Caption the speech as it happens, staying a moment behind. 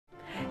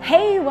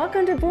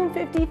welcome to Boom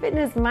 50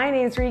 Fitness. My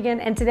name is Regan,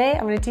 and today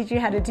I'm going to teach you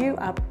how to do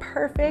a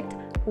perfect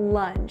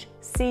lunge.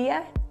 See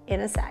ya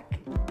in a sec.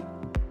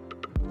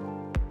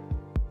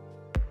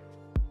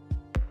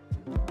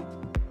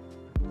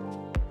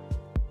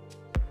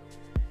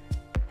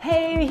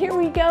 Hey, here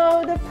we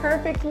go, the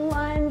perfect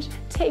lunge.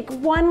 Take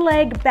one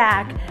leg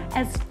back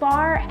as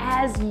far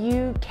as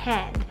you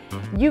can.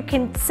 You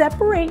can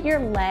separate your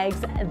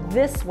legs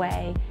this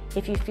way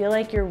if you feel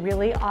like you're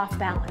really off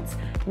balance.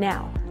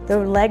 Now, the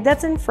leg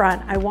that's in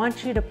front, I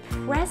want you to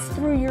press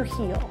through your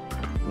heel.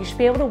 You should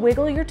be able to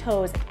wiggle your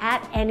toes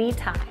at any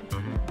time.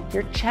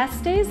 Your chest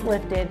stays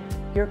lifted,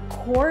 your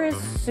core is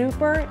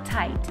super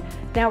tight.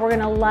 Now we're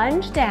gonna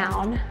lunge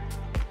down.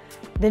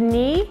 The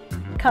knee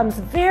comes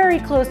very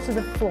close to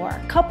the floor,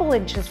 a couple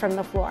inches from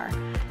the floor,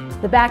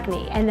 the back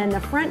knee, and then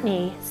the front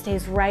knee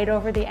stays right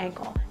over the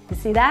ankle. You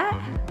see that?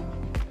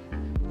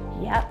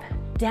 Yep,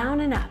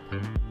 down and up.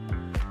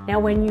 Now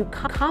when you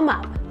come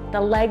up, the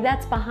leg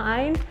that's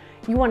behind,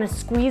 you want to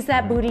squeeze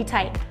that booty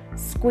tight.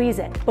 Squeeze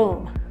it,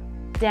 boom.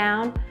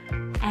 Down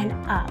and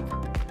up,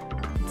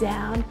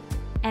 down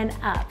and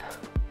up.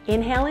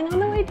 Inhaling on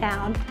the way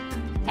down,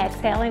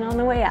 exhaling on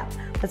the way up.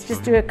 Let's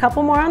just do a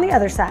couple more on the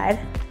other side.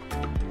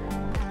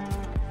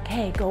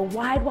 Okay, go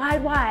wide,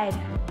 wide, wide.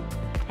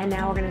 And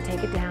now we're gonna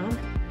take it down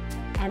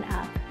and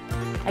up.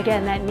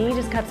 Again, that knee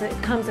just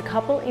comes a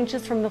couple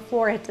inches from the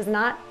floor. It does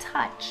not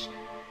touch.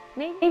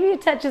 Maybe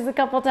it touches a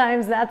couple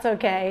times, that's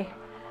okay.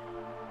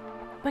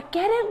 But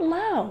get it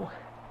low.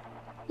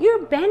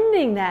 You're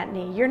bending that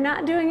knee. You're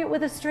not doing it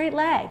with a straight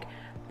leg.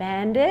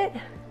 Bend it.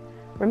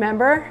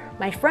 Remember,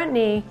 my front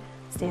knee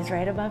stays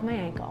right above my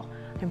ankle.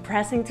 I'm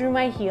pressing through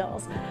my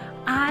heels.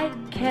 I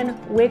can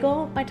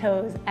wiggle my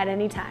toes at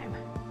any time.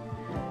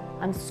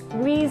 I'm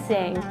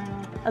squeezing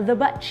the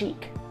butt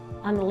cheek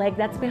on the leg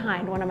that's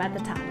behind when I'm at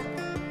the top.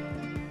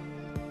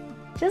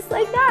 Just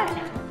like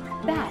that.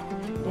 That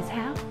is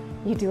how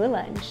you do a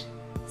lunge.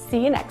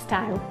 See you next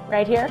time,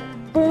 right here,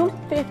 Boom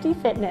 50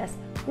 Fitness.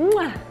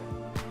 Mwah.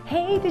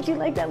 Hey, did you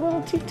like that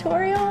little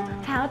tutorial?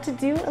 How to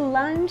do a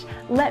lunge?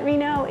 Let me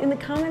know in the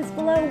comments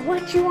below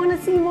what you want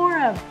to see more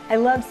of. I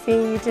love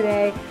seeing you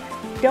today.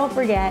 Don't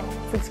forget,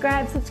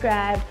 subscribe,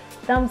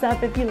 thumbs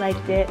up if you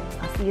liked it.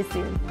 I'll see you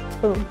soon.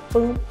 Boom,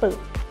 boom,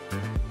 boom.